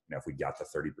people, if we got to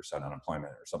 30%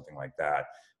 unemployment or something like that.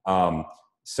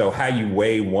 So how you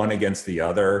weigh one against the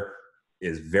other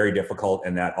is very difficult.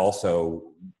 And that also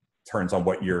turns on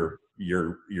what your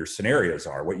scenarios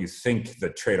are, what you think the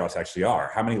trade-offs actually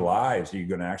are. How many lives are you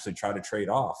going to actually try to trade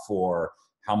off for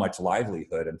how much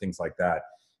livelihood and things like that?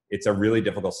 It's a really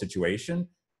difficult situation.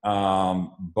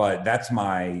 But that's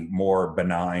my more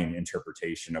benign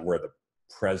interpretation of where the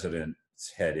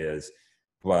president's head is.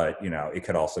 But, you know, it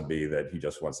could also be that he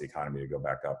just wants the economy to go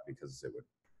back up because it would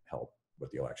help with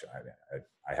the election.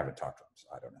 I haven't talked to him, so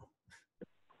I don't know.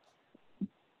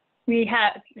 We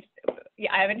have,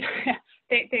 yeah, I haven't.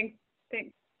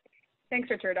 Thanks,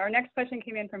 Richard. Our next question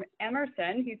came in from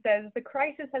Emerson. He says, the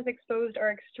crisis has exposed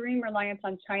our extreme reliance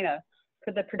on China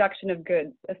for the production of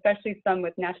goods, especially some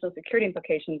with national security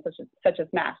implications, such as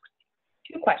masks.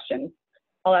 Two questions.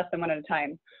 I'll ask them one at a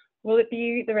time. Will it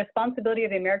be the responsibility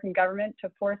of the American government to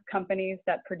force companies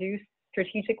that produce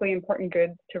strategically important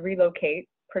goods to relocate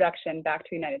production back to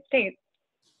the United States?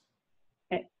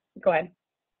 Go ahead.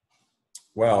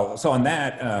 Well, so on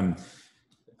that,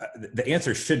 the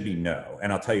answer should be no,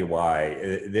 and I'll tell you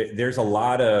why. There's a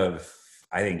lot of,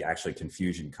 I think, actually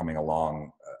confusion coming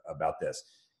along about this.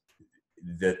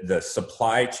 The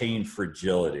supply chain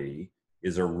fragility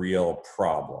is a real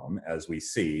problem, as we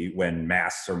see when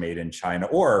masks are made in China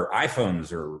or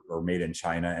iPhones are made in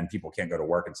China and people can't go to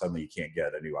work and suddenly you can't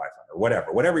get a new iPhone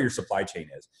or whatever your supply chain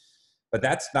is. But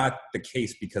that's not the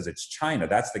case because it's China.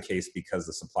 That's the case because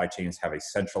the supply chains have a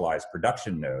centralized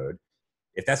production node.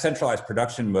 If that centralized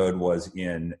production mode was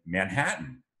in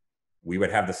Manhattan, we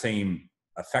would have the same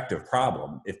effective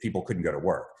problem if people couldn't go to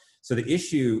work. So the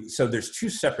issue, so there's two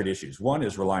separate issues. One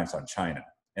is reliance on China.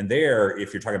 And there,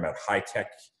 if you're talking about high-tech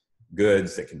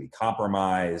goods that can be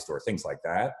compromised or things like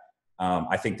that,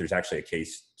 I think there's actually a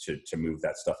case to move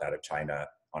that stuff out of China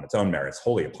on its own merits,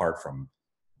 wholly apart from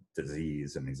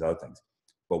disease and these other things.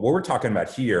 But what we're talking about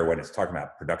here, when it's talking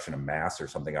about production of masks or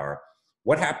something, are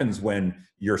what happens when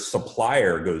your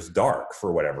supplier goes dark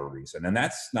for whatever reason? And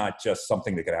that's not just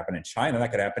something that could happen in China,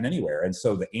 that could happen anywhere. And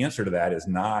so the answer to that is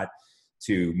not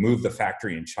to move the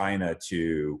factory in China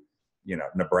to, you know,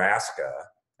 Nebraska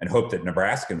and hope that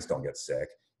Nebraskans don't get sick.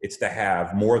 It's to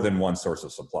have more than one source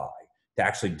of supply, to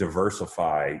actually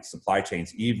diversify supply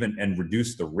chains, even and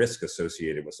reduce the risk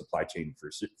associated with supply chain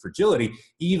fragility,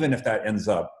 even if that ends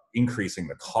up increasing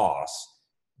the costs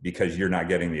because you're not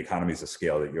getting the economies of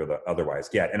scale that you otherwise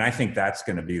get. And I think that's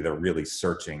going to be the really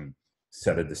searching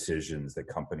set of decisions that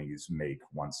companies make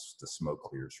once the smoke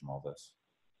clears from all this.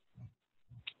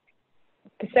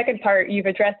 The second part you've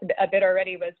addressed a bit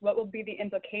already was what will be the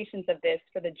implications of this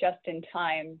for the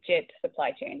just-in-time JIT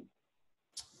supply chain?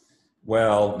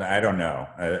 Well, I don't know.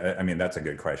 I mean, that's a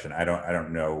good question. I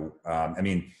don't know. I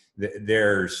mean,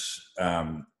 there's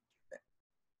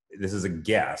this is a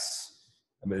guess.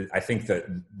 I think that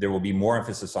there will be more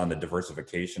emphasis on the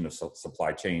diversification of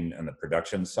supply chain and the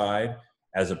production side,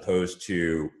 as opposed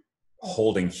to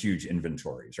holding huge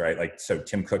inventories, right? Like, so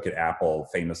Tim Cook at Apple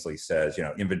famously says, you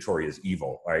know, inventory is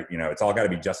evil, right? You know, it's all got to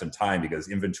be just in time because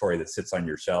inventory that sits on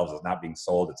your shelves is not being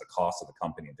sold. It's a cost of the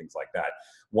company and things like that.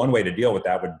 One way to deal with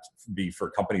that would be for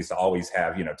companies to always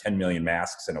have, you know, 10 million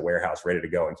masks in a warehouse ready to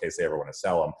go in case they ever want to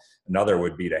sell them. Another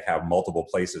would be to have multiple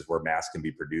places where masks can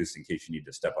be produced in case you need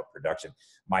to step up production.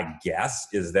 My guess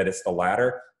is that it's the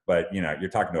latter. But, you know, you're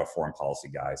talking to a foreign policy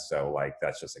guy, so like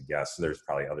that's just a guess. So there's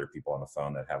probably other people on the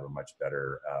phone that have a much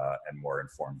better and more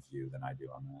informed view than I do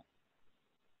on that.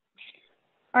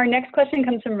 Our next question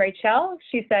comes from Rachel.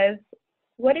 She says,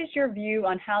 what is your view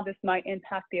on how this might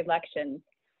impact the elections,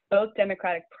 both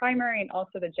Democratic primary and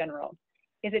also the general?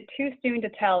 Is it too soon to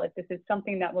tell if this is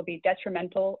something that will be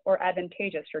detrimental or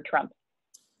advantageous for Trump?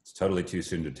 It's totally too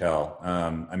soon to tell.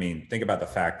 I mean, think about the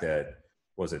fact that,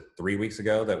 was it 3 weeks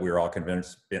ago that we were all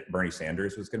convinced Bernie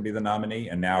Sanders was going to be the nominee?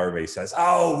 And now everybody says,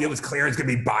 oh, it was clear it's going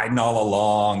to be Biden all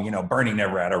along. You know, Bernie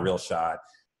never had a real shot.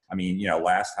 I mean, you know,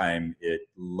 last time it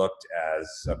looked as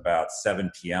about 7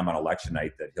 p.m. on election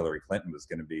night that Hillary Clinton was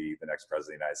going to be the next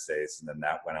president of the United States. And then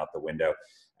that went out the window.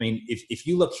 I mean, if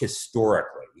you look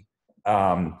historically,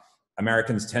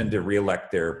 Americans tend to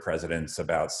reelect their presidents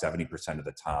about 70% of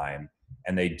the time.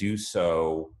 And they do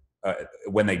so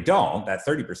when they don't, that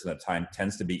 30% of the time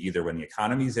tends to be either when the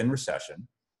economy is in recession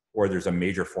or there's a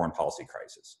major foreign policy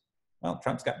crisis. Well,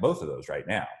 Trump's got both of those right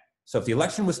now. So if the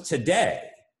election was today,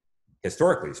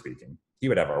 historically speaking, he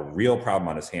would have a real problem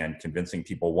on his hand convincing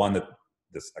people, one, that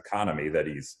this economy that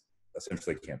he's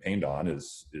essentially campaigned on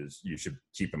is you should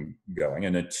keep him going,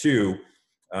 and then two,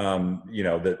 you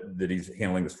know, that he's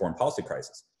handling this foreign policy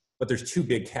crisis. But there's two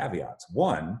big caveats.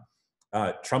 One,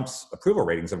 Trump's approval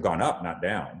ratings have gone up, not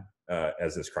down,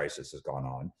 as this crisis has gone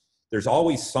on. There's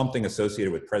always something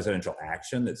associated with presidential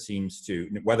action that seems to,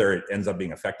 whether it ends up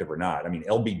being effective or not. I mean,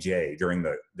 LBJ during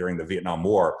the Vietnam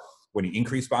War, when he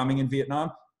increased bombing in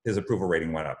Vietnam, his approval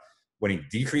rating went up. When he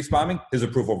decreased bombing, his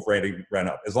approval rating ran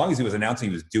up. As long as he was announcing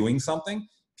he was doing something,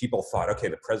 people thought, okay,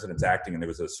 the president's acting, and there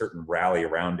was a certain rally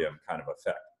around him kind of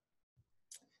effect.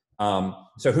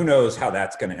 So who knows how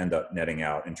that's going to end up netting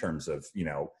out in terms of, you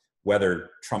know, whether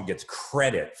Trump gets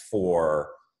credit for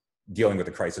dealing with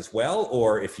the crisis well,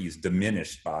 or if he's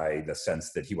diminished by the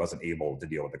sense that he wasn't able to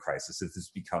deal with the crisis, if this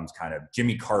becomes kind of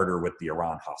Jimmy Carter with the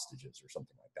Iran hostages or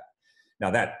something like that.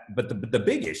 Now but the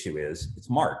big issue is it's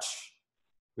March.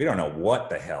 We don't know what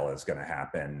the hell is going to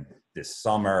happen this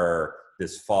summer,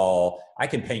 this fall. I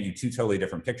can paint you two totally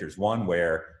different pictures. One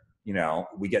where, you know,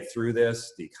 we get through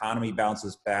this, the economy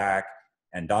bounces back,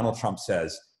 and Donald Trump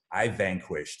says, I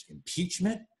vanquished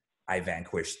impeachment, I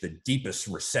vanquished the deepest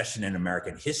recession in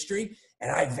American history, and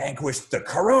I vanquished the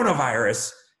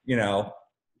coronavirus, you know,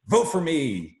 vote for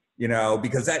me, you know,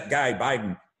 because that guy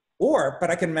Biden. But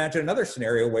I can imagine another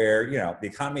scenario where, you know, the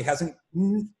economy hasn't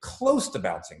close to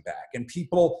bouncing back and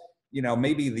people, you know,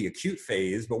 maybe the acute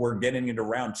phase, but we're getting into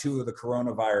round 2 of the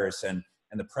coronavirus and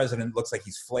the president looks like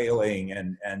he's flailing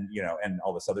and you know, and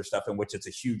all this other stuff in which it's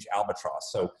a huge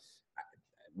albatross. So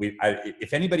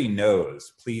if anybody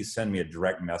knows, please send me a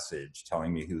direct message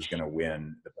telling me who's going to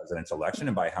win the presidential election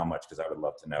and by how much, because I would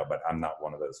love to know, but I'm not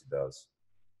one of those who does.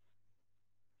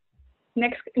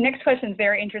 Next question is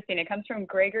very interesting. It comes from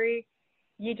Gregory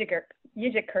Yijikert.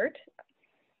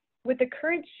 With the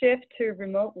current shift to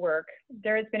remote work,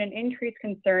 there has been an increased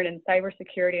concern in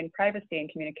cybersecurity and privacy in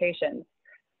communications.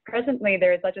 Presently,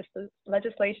 there is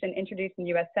legislation introduced in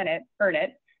U.S. Senate,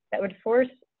 ERNIT, that would force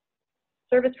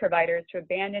service providers to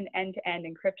abandon end-to-end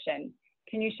encryption.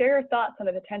 Can you share your thoughts on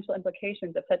the potential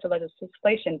implications of such a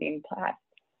legislation being passed?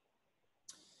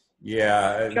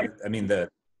 Yeah, I mean,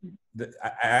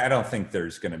 I don't think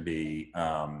there's going to be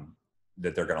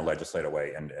that they're going to legislate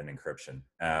away end-to-end encryption.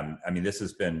 I mean, this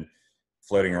has been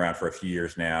floating around for a few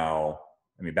years now.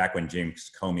 I mean, back when James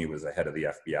Comey was the head of the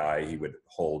FBI, he would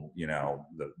hold, you know,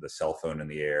 the cell phone in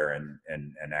the air,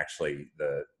 and actually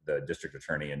the district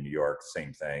attorney in New York,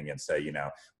 same thing, and say, you know,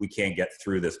 we can't get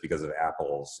through this because of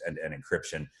Apple's and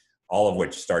encryption, all of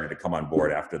which started to come on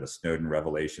board after the Snowden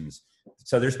revelations.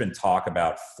 So there's been talk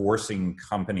about forcing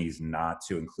companies not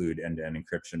to include end-to-end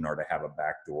encryption or to have a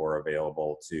backdoor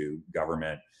available to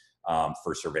government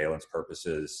for surveillance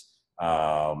purposes.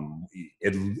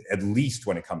 At least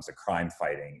when it comes to crime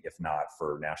fighting, if not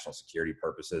for national security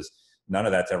purposes. None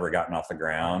of that's ever gotten off the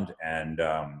ground, and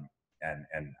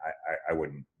I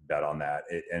wouldn't bet on that.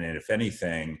 And if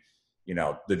anything, you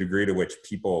know, the degree to which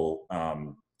people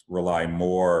rely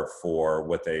more for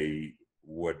what they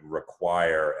would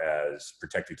require as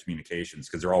protected communications,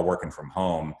 because they're all working from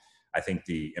home, I think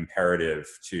the imperative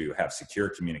to have secure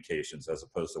communications as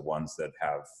opposed to ones that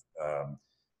have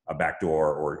a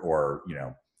backdoor or you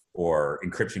know, or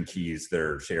encryption keys that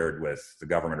are shared with the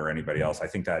government or anybody else, I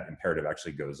think that imperative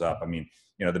actually goes up. I mean,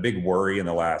 you know, the big worry in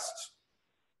the last,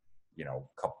 you know,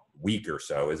 week or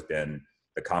so has been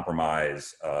the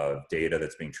compromise of data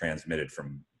that's being transmitted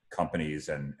from companies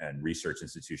and research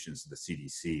institutions to the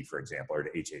CDC, for example, or to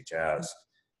HHS.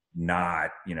 Not,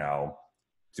 you know,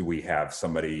 do we have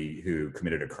somebody who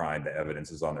committed a crime, the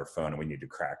evidence is on their phone and we need to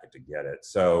crack it to get it.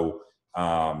 So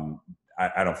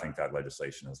I don't think that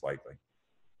legislation is likely.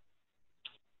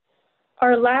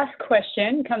 Our last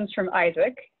question comes from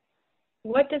Isaac.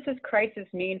 What does this crisis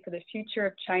mean for the future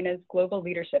of China's global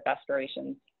leadership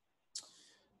aspirations?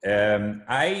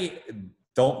 I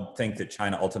don't think that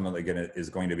China ultimately is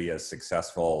going to be as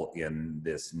successful in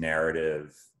this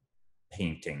narrative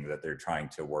painting that they're trying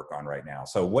to work on right now.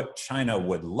 So what China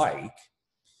would like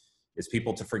is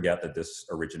people to forget that this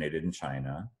originated in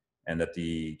China and that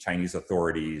the Chinese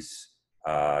authorities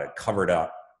covered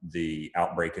up the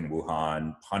outbreak in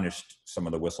Wuhan, punished some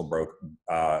of the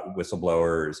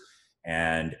whistleblowers,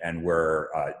 and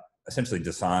were essentially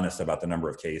dishonest about the number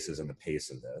of cases and the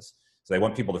pace of this. So they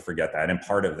want people to forget that. And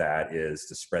part of that is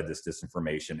to spread this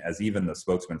disinformation, as even the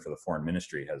spokesman for the foreign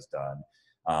ministry has done,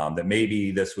 that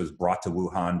maybe this was brought to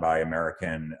Wuhan by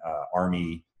American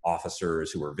army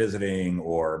officers who were visiting,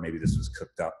 or maybe this was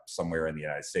cooked up somewhere in the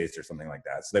United States or something like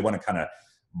that. So they want to kind of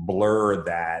blur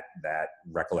that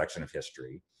recollection of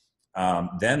history.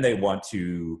 Then they want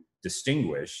to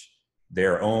distinguish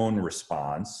their own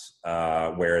response,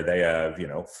 where they have, you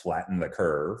know, flattened the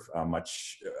curve,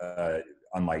 much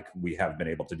unlike we have been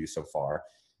able to do so far,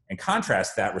 and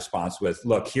contrast that response with,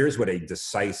 look, here's what a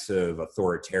decisive,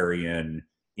 authoritarian,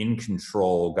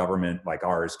 in-control government like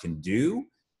ours can do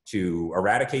to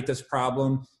eradicate this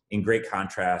problem, in great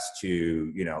contrast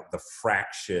to, you know, the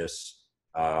fractious,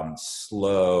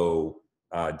 slow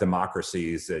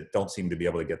democracies that don't seem to be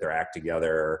able to get their act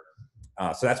together.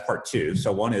 So that's part two.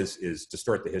 So one is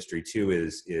distort the history. Two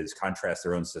is contrast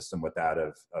their own system with that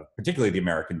of particularly the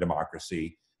American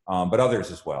democracy, but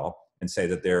others as well. and say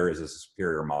that there is a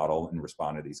superior model and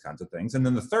respond to these kinds of things. And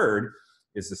then the third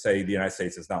is to say the United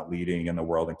States is not leading in the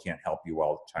world and can't help you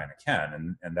while China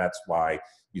can. And that's why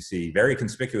you see very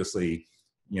conspicuously,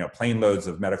 plane loads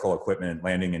of medical equipment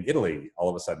landing in Italy all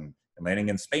of a sudden, and landing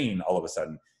in Spain all of a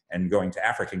sudden, and going to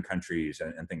African countries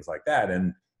and things like that.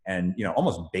 And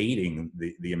almost baiting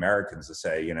the Americans to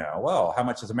say, well, how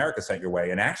much has America sent your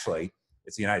way? And actually,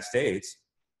 it's the United States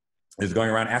is going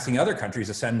around asking other countries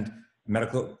to send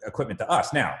medical equipment to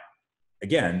us. Now,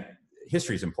 again,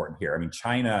 history is important here. I mean,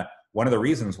 China, one of the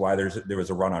reasons why there was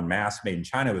a run on masks made in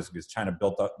China was because China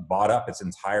bought up its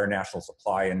entire national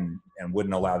supply and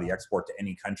wouldn't allow the export to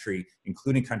any country,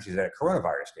 including countries that had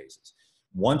coronavirus cases.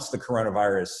 Once the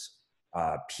coronavirus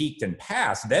peaked and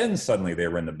passed, then suddenly they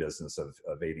were in the business of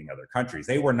aiding other countries.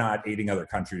 They were not aiding other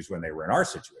countries when they were in our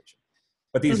situation.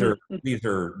 But these are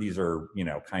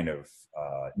kind of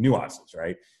nuances,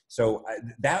 right? So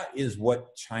that is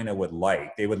what China would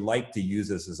like. They would like to use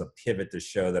this as a pivot to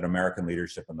show that American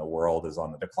leadership in the world is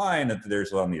on the decline, that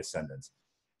there's on the ascendance.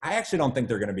 I actually don't think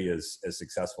they're going to be as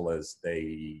successful as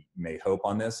they may hope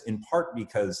on this, in part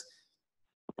because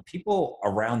people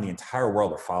around the entire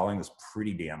world are following this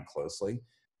pretty damn closely.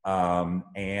 And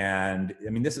I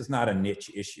mean, this is not a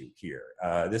niche issue here.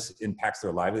 This impacts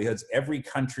their livelihoods. Every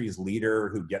country's leader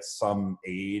who gets some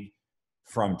aid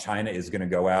from China is going to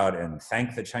go out and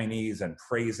thank the Chinese and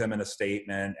praise them in a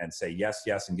statement and say, yes,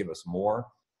 yes, and give us more.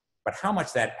 But how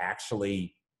much that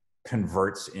actually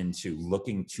converts into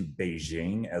looking to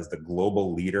Beijing as the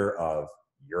global leader of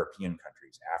European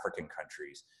countries, African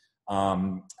countries,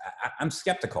 I'm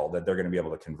skeptical that they're going to be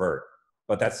able to convert.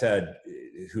 But that said,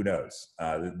 who knows?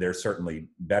 They're certainly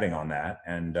betting on that,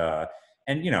 and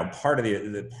part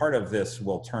of this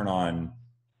will turn on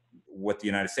what the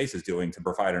United States is doing to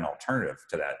provide an alternative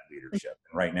to that leadership.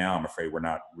 And right now, I'm afraid we're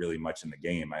not really much in the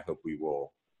game. I hope we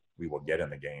will get in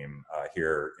the game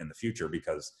here in the future,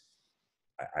 because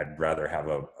I'd rather have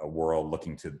a world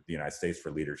looking to the United States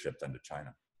for leadership than to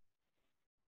China.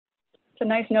 It's a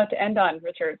nice note to end on,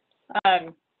 Richard.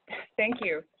 Thank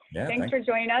you. Yeah, thanks for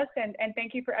joining us, and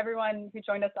thank you for everyone who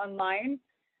joined us online.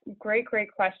 Great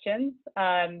questions.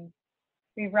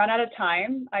 We've run out of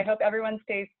time. I hope everyone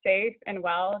stays safe and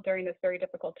well during this very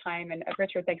difficult time. And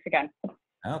Richard, thanks again.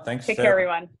 Oh, thanks. Take care,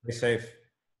 everyone. Stay safe.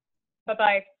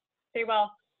 Bye-bye. Stay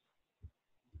well.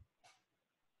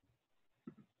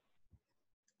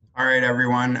 All right,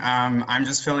 everyone. I'm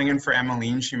just filling in for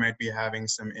Emmeline. She might be having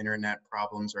some internet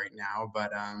problems right now,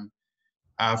 but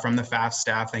from the FAF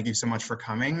staff, thank you so much for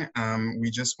coming.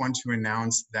 We just want to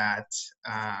announce that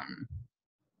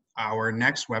our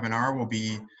next webinar will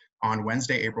be on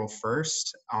Wednesday, April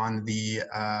 1st, on the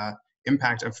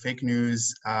impact of fake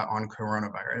news on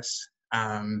coronavirus,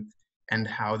 and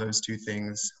how those two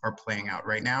things are playing out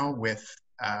right now with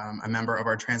a member of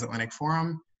our Transatlantic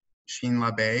Forum, Sheen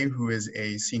LaBay, who is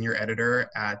a senior editor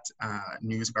at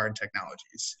NewsGuard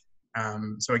Technologies.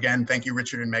 So again, thank you,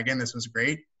 Richard and Megan. This was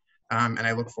great. And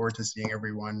I look forward to seeing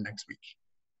everyone next week.